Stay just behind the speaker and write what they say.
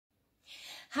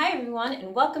Hi everyone,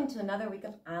 and welcome to another week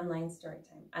of online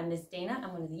Storytime. I'm Miss Dana.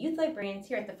 I'm one of the youth librarians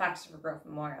here at the Fox River Grove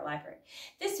Memorial Library.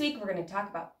 This week we're going to talk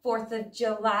about 4th of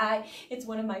July. It's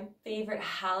one of my favorite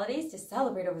holidays to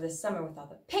celebrate over the summer with all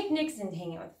the picnics and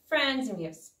hanging out with friends, and we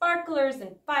have sparklers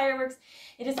and fireworks.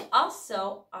 It is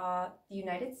also the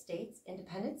United States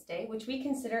Independence Day, which we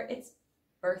consider its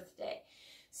birthday.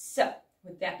 So,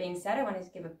 with that being said, I wanted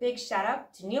to give a big shout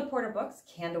out to Neal Porter Books,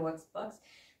 Candleworks Books,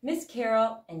 Miss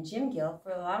Carole, and Gill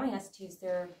for allowing us to use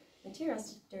their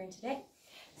materials during today.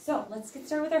 So let's get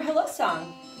started with our hello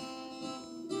song.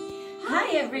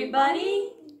 Hi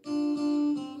everybody,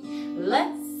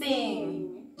 let's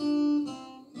sing.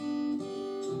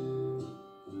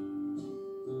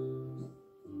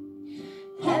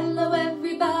 Hello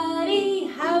everybody,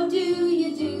 how do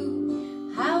you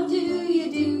do? How do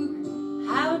you do?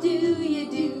 How do you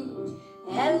do?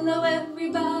 Hello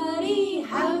everybody,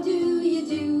 how do you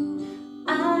do?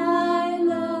 I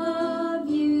love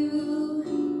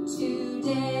you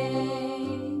today.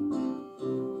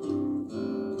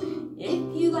 If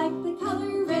you like the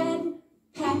color red,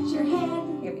 pat your head.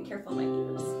 You gotta be careful of my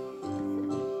ears.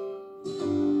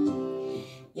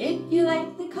 If you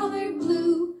like the color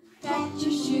blue, pat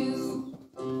your shoe.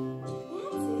 That's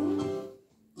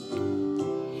it.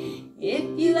 If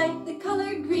you like the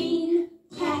color green,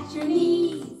 pat your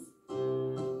knees.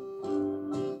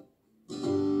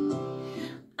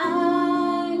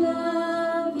 I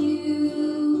love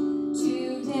you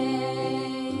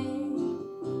today.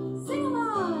 Sing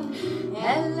along.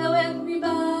 Hello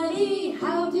everybody,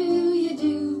 how do you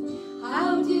do?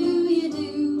 How do you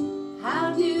do?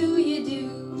 How do you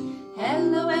do?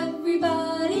 Hello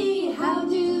everybody, how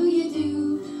do you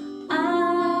do?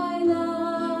 I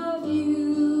love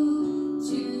you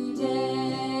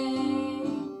today.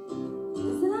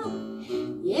 Listen up.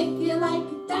 If you like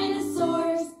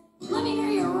dinosaurs, let me hear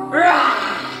you roar.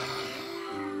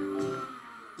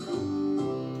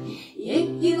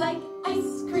 If you like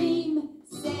ice cream,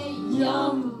 say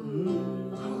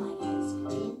yum. I like ice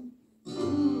cream.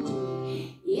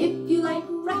 If you like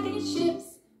rocket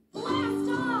ships, blast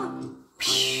off.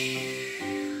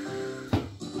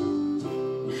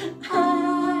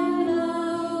 I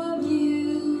love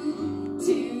you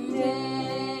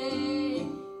today.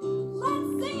 Let's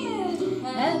sing it.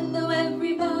 Hello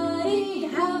everybody,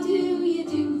 how do you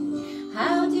do?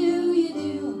 How do you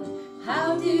do?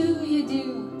 How do you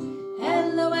do?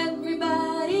 Hello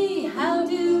everybody, how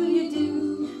do you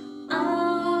do?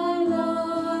 I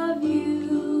love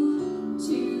you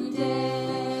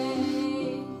today.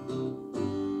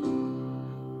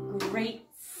 Great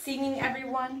singing,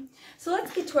 everyone. So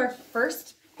let's get to our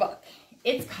first book.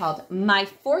 It's called My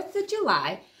 4th of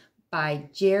July by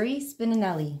Jerry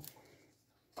Spinelli.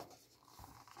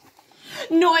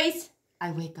 Noise!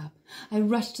 I wake up. I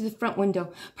rush to the front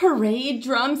window. Parade,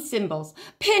 drums, cymbals,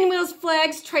 pinwheels,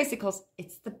 flags, tricycles.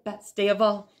 It's the best day of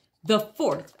all, the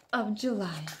 4th of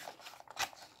July.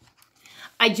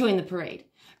 I join the parade.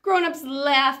 Grown-ups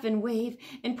laugh and wave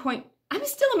and point. I'm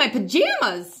still in my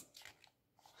pajamas.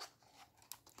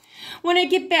 When I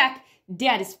get back,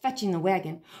 Dad is fetching the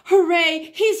wagon.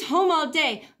 Hooray, he's home all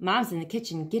day. Mom's in the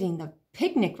kitchen getting the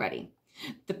picnic ready.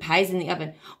 The pie's in the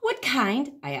oven. What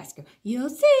kind? I ask her.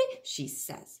 You'll see, she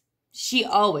says. She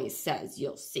always says,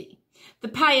 you'll see. The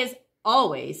pie is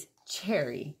always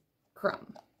cherry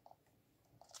crumb.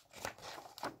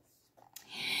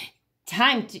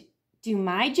 Time to do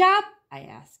my job? I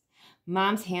ask.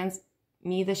 Mom's hands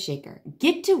me the shaker.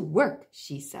 Get to work,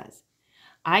 she says.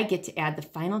 I get to add the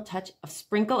final touch of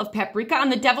sprinkle of paprika on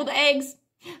the deviled eggs.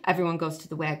 Everyone goes to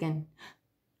the wagon.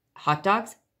 Hot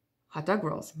dogs, hot dog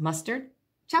rolls, mustard,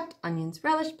 chopped onions,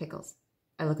 relish, pickles.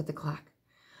 I look at the clock.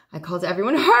 I call to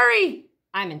everyone, hurry!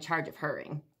 I'm in charge of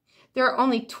hurrying. There are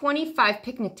only 25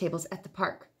 picnic tables at the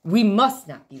park. We must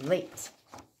not be late.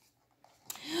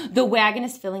 The wagon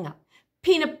is filling up.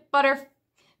 Peanut butter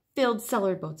filled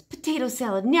celery boats, potato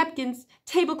salad, napkins,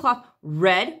 tablecloth,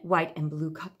 red, white, and blue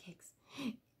cupcakes.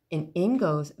 And in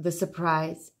goes the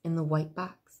surprise in the white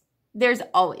box. There's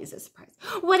always a surprise.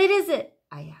 What is it?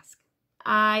 I ask.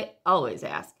 I always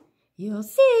ask. You'll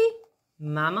see,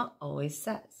 Mama always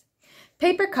says.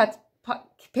 Paper cups,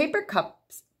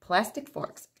 plastic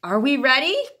forks. Are we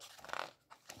ready?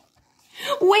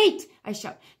 Wait, I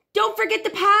shout. Don't forget the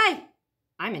pie.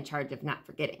 I'm in charge of not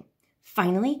forgetting.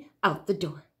 Finally, out the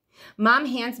door. Mom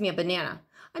hands me a banana.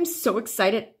 I'm so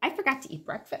excited, I forgot to eat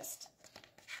breakfast.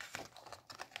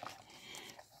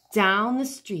 Down the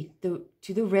street to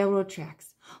the railroad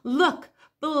tracks. Look,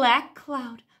 black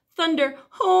cloud. Thunder,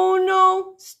 oh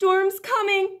no, storm's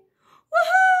coming.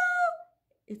 Woohoo!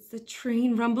 It's the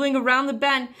train rumbling around the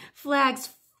bend. Flags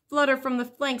flutter from the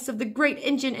flanks of the great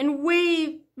engine, and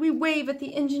we wave at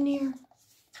the engineer.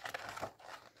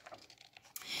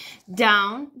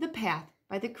 Down the path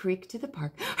by the creek to the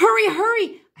park. Hurry,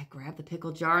 hurry! I grab the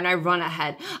pickle jar and I run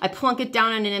ahead. I plunk it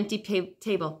down on an empty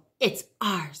table. It's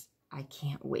ours. I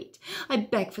can't wait. I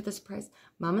beg for the surprise.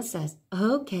 Mama says,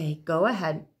 okay, go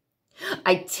ahead.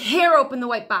 I tear open the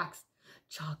white box.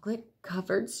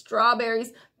 Chocolate-covered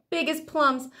strawberries, big as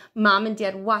plums. Mom and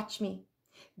Dad watch me.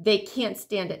 They can't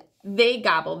stand it. They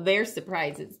gobble their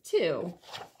surprises, too.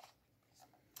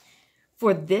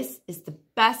 For this is the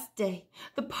best day.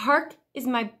 The park is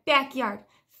my backyard.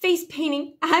 Face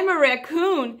painting, I'm a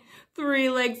raccoon.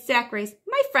 Three-legged sack race.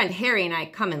 My friend Harry and I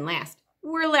come in last.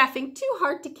 We're laughing too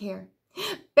hard to care.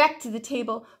 Back to the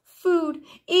table. Food.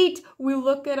 Eat.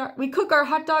 We cook our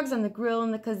hot dogs on the grill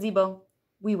in the gazebo.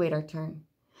 We wait our turn.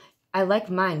 I like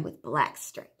mine with black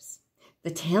stripes. The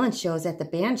talent show is at the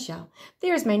band shell.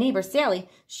 There's my neighbor Sally.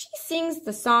 She sings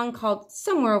the song called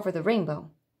Somewhere Over the Rainbow.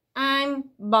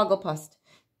 I'm Bogglepussed.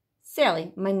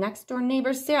 Sally, my next door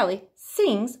neighbor Sally,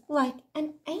 sings like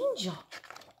an angel.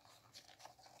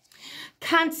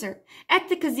 Concert. At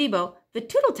the gazebo, the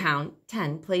Toodletown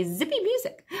 10 plays zippy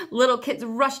music. Little kids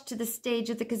rush to the stage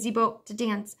of the gazebo to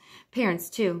dance. Parents,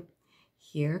 too.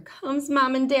 Here comes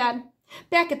Mom and Dad.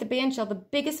 Back at the bandshell, the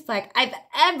biggest flag I've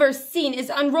ever seen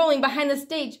is unrolling behind the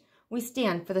stage. We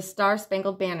stand for the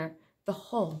Star-Spangled Banner. The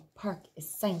whole park is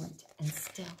silent and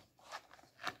still.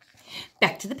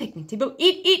 Back to the picnic table.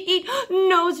 Eat, eat, eat.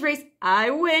 Nose race.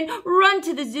 I win. Run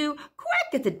to the zoo.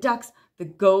 Quack at the ducks. The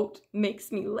goat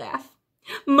makes me laugh.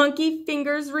 Monkey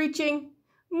fingers reaching.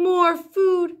 More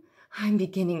food. I'm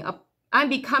becoming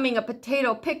a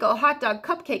potato, pickle, hot dog,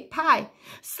 cupcake, pie.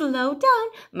 Slow down,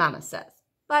 Mama says.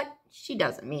 But she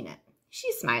doesn't mean it.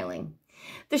 She's smiling.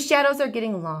 The shadows are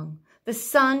getting long. The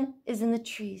sun is in the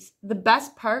trees. The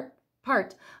best part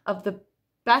of the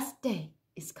best day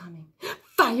is coming.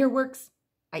 Fireworks!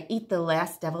 I eat the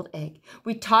last deviled egg.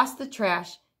 We toss the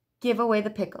trash, give away the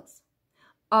pickles.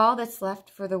 All that's left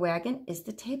for the wagon is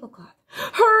the tablecloth.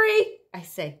 Hurry! I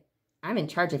say. I'm in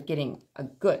charge of getting a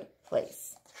good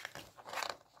place.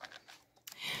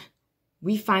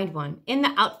 We find one in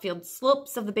the outfield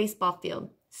slopes of the baseball field.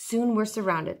 Soon we're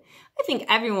surrounded. I think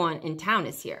everyone in town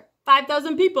is here.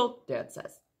 5,000 people, Dad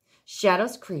says.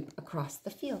 Shadows creep across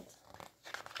the field.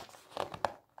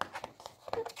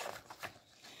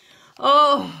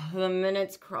 Oh, the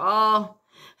minutes crawl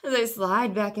as I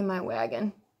slide back in my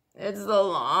wagon. It's the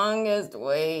longest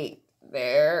wait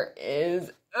there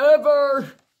is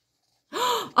ever.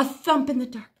 A thump in the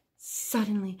dark.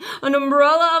 Suddenly, an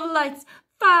umbrella of lights,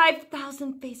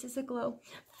 5,000 faces aglow.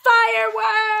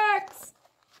 Fireworks!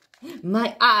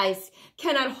 My eyes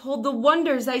cannot hold the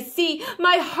wonders I see.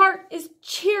 My heart is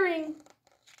cheering.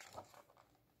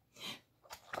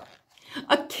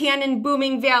 A cannon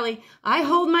booming valley. I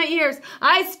hold my ears.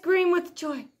 I scream with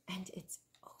joy. And it's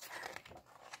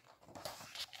over.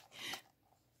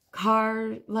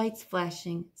 Car lights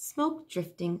flashing, smoke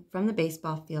drifting from the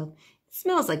baseball field. It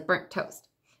smells like burnt toast.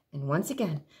 And once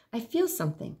again, I feel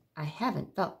something I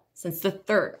haven't felt since the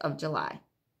 3rd of July.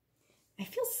 I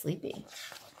feel sleepy.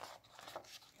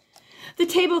 The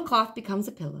tablecloth becomes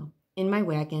a pillow. In my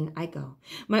wagon I go,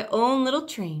 my own little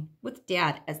train with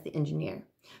Dad as the engineer,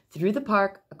 through the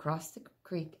park, across the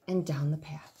creek, and down the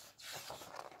path.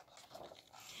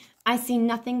 I see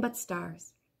nothing but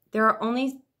stars. There are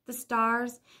only the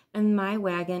stars and my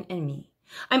wagon and me.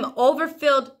 I'm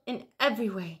overfilled in every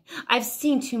way. I've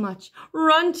seen too much,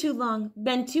 run too long,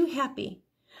 been too happy.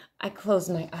 I close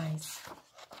my eyes.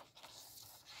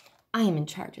 I am in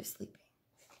charge of sleeping.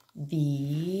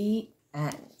 The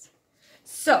end.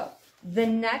 So, the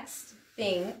next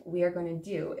thing we are going to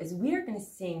do is we are going to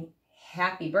sing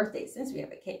Happy Birthday, since we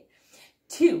have a cake,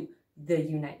 to the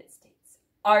United States.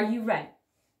 Are you ready?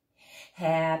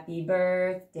 Happy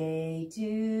birthday to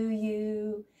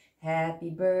you. Happy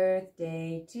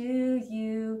birthday to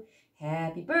you.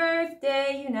 Happy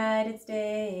birthday, United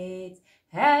States.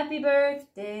 Happy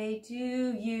birthday to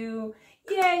you.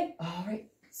 Yay! All right,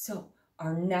 so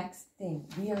our next thing,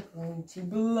 we are going to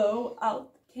blow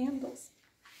out the candles.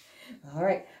 All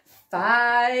right,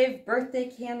 5 birthday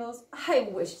candles. I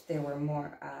wish there were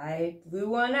more. I blew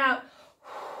one out.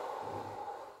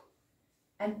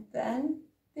 And then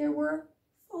there were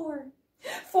 4.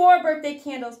 4 birthday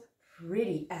candles,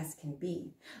 pretty as can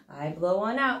be. I blow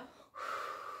one out.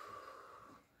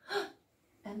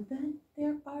 And then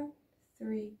there are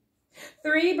 3.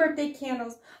 3 birthday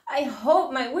candles. I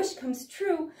hope my wish comes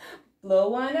true. Blow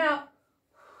one out.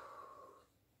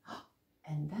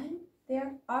 And then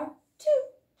there are 2.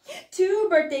 2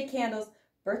 birthday candles.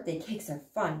 Birthday cakes are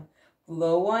fun.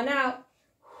 Blow one out.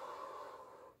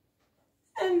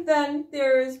 And then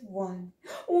there is one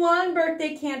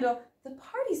birthday candle. The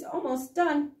party's almost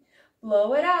done.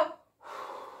 Blow it out.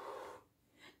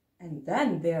 And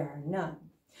then there are none.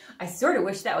 I sort of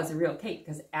wish that was a real cake,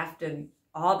 because after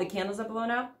all the candles are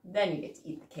blown out, then you get to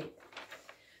eat the cake.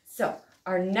 So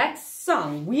our next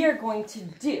song we are going to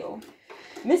do,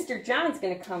 Mr. John's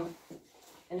going to come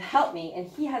and help me, and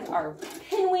he has our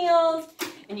pinwheels,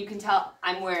 and you can tell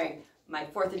I'm wearing my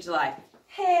 4th of July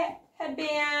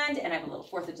headband, and I have a little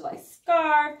 4th of July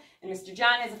scarf, and Mr.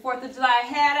 John has a 4th of July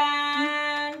hat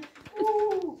on.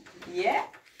 Ooh, yeah.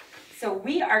 So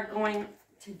we are going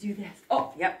to do this.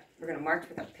 Oh, yep, we're going to march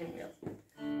with our pinwheels.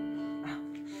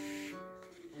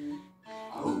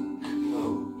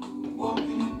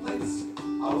 Walking in place,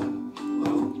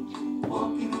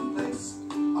 walking in place,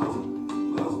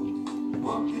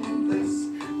 walking in place.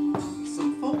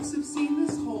 Some folks have seen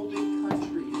this whole big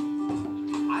country.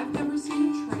 I've never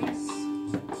seen a trace.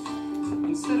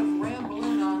 Instead of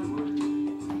rambling onward,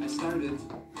 I started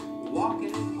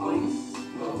walking in place.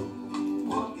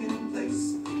 Walking in place,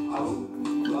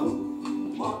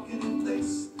 walking in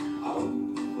place,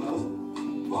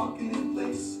 walking in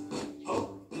place.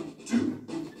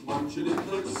 Marching in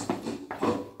place.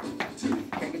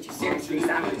 Gotta get you seriously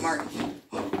sounding march.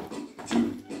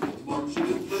 Marching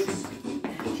in place.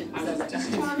 I was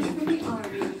discharged from the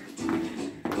army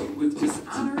with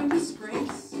dishonor and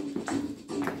disgrace.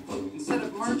 Instead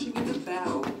of marching into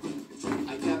battle,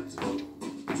 I kept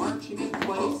marching in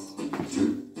place.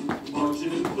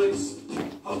 Marching in place.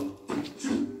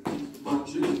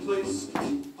 Marching in place.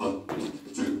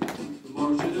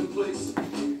 Marching in place.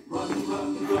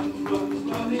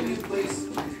 Running in place.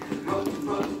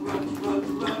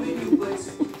 Running in place.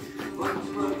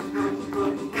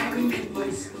 Running in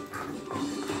place.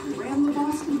 We ran the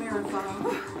Boston Marathon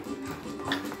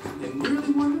and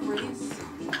nearly won the race.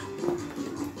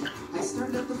 I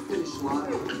started at the finish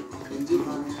line and did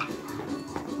my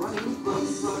running in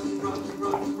place.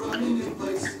 Running in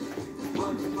place.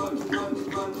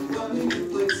 Running in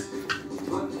place.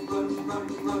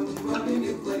 Running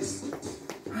in place.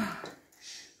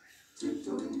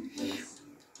 Tiptoe in place.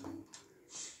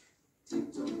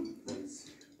 Tiptoe in place.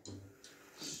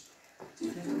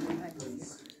 Tiptoe in place.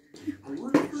 I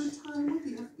worked for a time with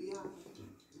the FBI,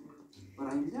 but I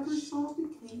never solved a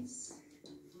case.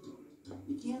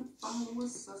 You can't follow a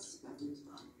suspect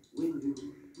when you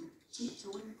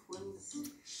tiptoe in place.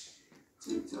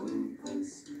 Tiptoe in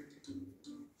place.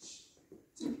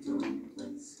 Tiptoe in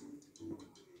place.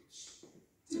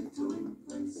 Tiptoe in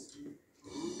place.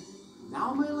 Now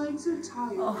my legs are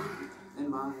tired and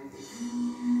my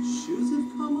shoes have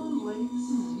come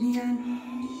unlaced. Man.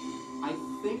 I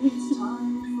think it's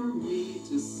time for me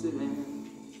to sit and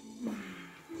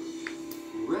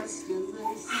rest in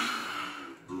this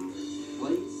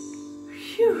place.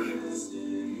 Phew.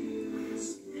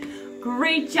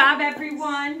 Great job,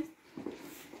 everyone.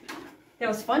 That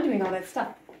was fun doing all that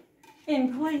stuff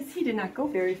in place. He did not go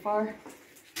very far.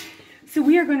 So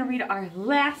we are going to read our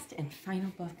last and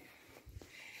final book.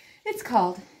 It's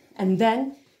called And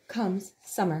Then Comes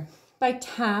Summer by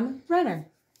Tom Brenner.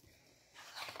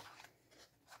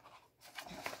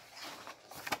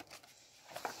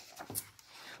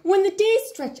 When the days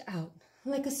stretch out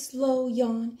like a slow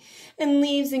yawn, and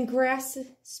leaves and grass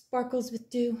sparkles with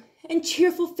dew, and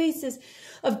cheerful faces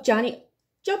of Johnny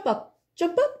jump up,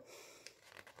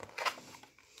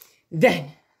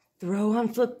 then throw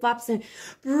on flip-flops and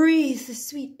breathe the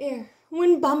sweet air.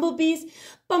 When bumblebees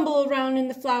bumble around in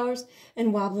the flowers,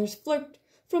 and wobblers flirt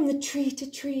from the tree to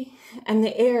tree, and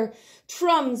the air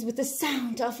trums with the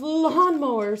sound of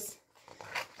lawnmowers.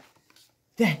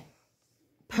 Then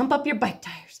pump up your bike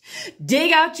tires,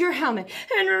 dig out your helmet,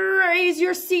 and raise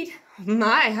your seat.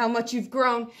 My, how much you've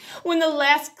grown. When the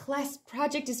last class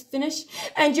project is finished,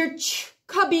 and your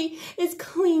cubby is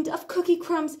cleaned of cookie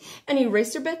crumbs and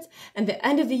eraser bits, and the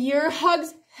end of the year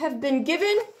hugs have been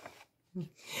given,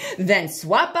 then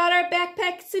swap out our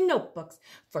backpacks and notebooks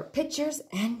for pictures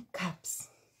and cups.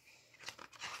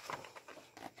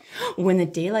 When the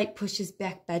daylight pushes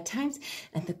back bedtimes,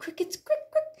 and the crickets crick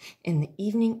in the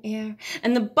evening air,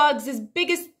 and the bugs as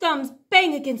big as thumbs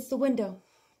bang against the window,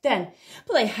 then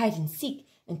play hide and seek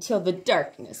until the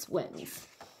darkness wins.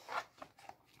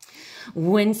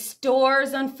 When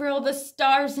stores unfurl the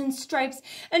stars and stripes,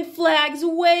 and flags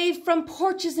wave from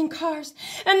porches and cars,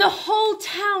 and the whole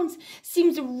town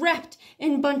seems wrapped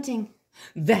in bunting,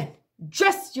 then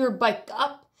dress your bike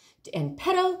up and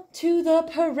pedal to the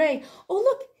parade. Oh,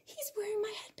 look, he's wearing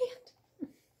my headband.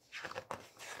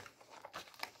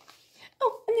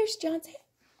 Oh, and there's John's hat.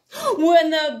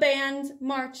 When the bands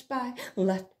march by,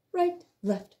 left, right,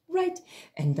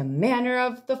 and the manner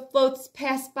of the floats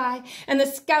pass by, and the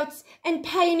scouts and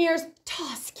pioneers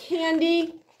toss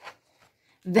candy.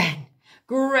 Then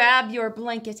grab your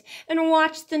blanket and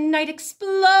watch the night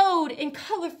explode in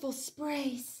colorful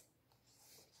sprays.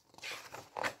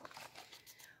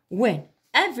 When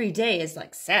every day is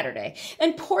like Saturday,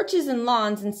 and porches and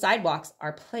lawns and sidewalks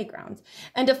are playgrounds,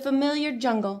 and a familiar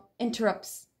jingle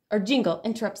interrupts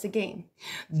the game,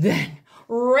 then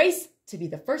race to be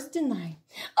the first in line.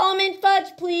 Almond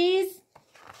fudge, please.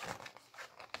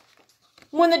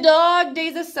 When the dog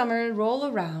days of summer roll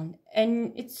around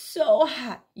and it's so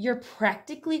hot, you're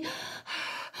practically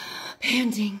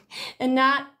panting, and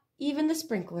not even the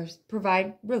sprinklers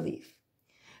provide relief.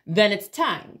 Then it's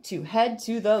time to head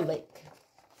to the lake.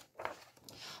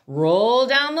 Roll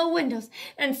down the windows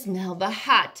and smell the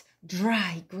hot,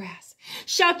 dry grass.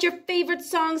 Shout your favorite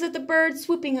songs at the birds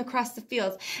swooping across the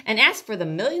fields and ask for the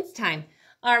millionth time,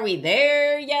 are we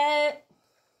there yet?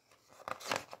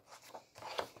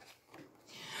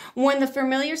 When the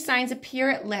familiar signs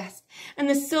appear at last and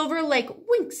the silver lake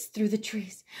winks through the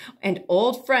trees and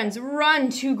old friends run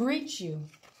to greet you,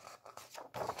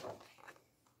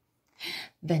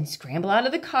 then scramble out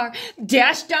of the car,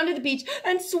 dash down to the beach,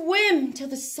 and swim till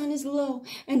the sun is low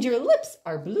and your lips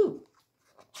are blue.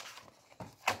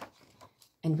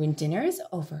 And when dinner is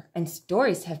over and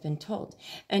stories have been told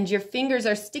and your fingers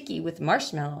are sticky with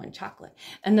marshmallow and chocolate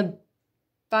and the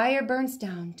fire burns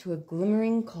down to a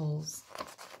glimmering coals,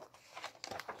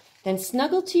 then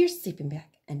snuggle to your sleeping bag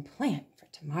and plan for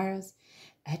tomorrow's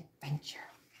adventure.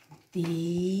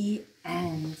 The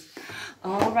end.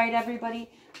 All right, everybody.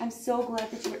 I'm so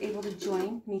glad that you were able to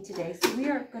join me today. So we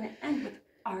are going to end with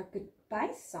our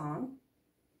goodbye song.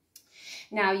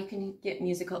 Now you can get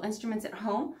musical instruments at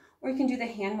home, or you can do the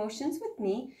hand motions with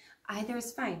me. Either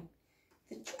is fine.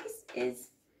 The choice is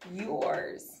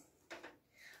yours.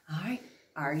 All right.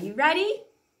 Are you ready?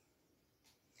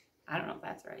 I don't know if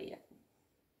that's ready yet.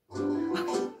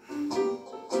 Okay.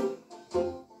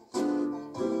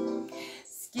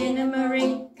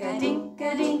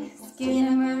 Skinnamarink-a-dink-a-dink,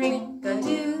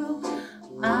 Skinnamarink-a-doo.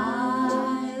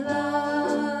 I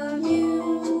love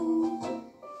you.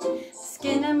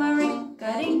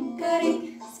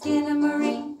 Skinnamarink-a-dink-a-dink,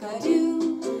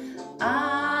 Skinnamarink-a-doo.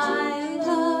 I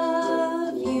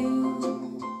love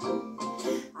you.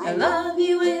 I love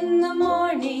you in the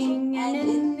morning and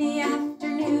in the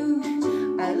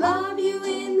afternoon. I love you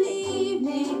in the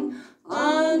evening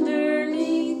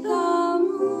underneath the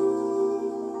moon.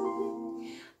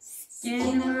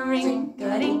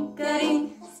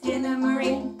 Skinnamarink-a-dink-a-dink,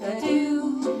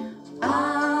 Skinnamarink-a-doo.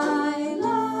 I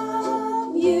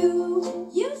love you.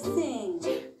 You sing.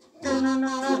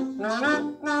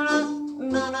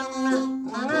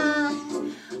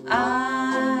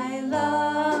 I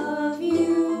love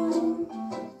you.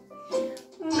 I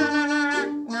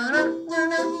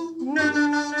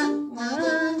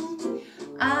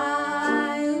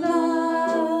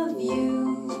love you.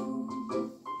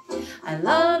 I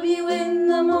love you in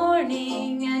the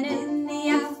morning and in the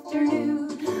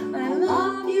afternoon. I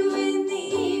love you in the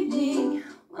evening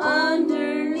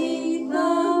underneath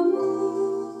the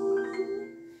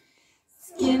moon.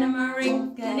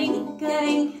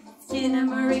 Skinnamarink-a-dink-a-dink,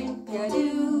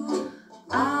 Skinnamarink-a-doo.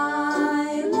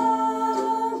 I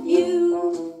love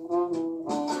you.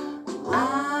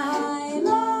 I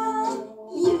love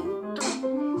you.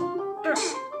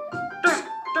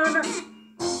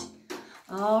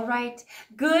 All right.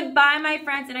 Goodbye, my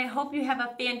friends, and I hope you have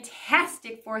a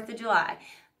fantastic 4th of July.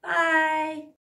 Bye.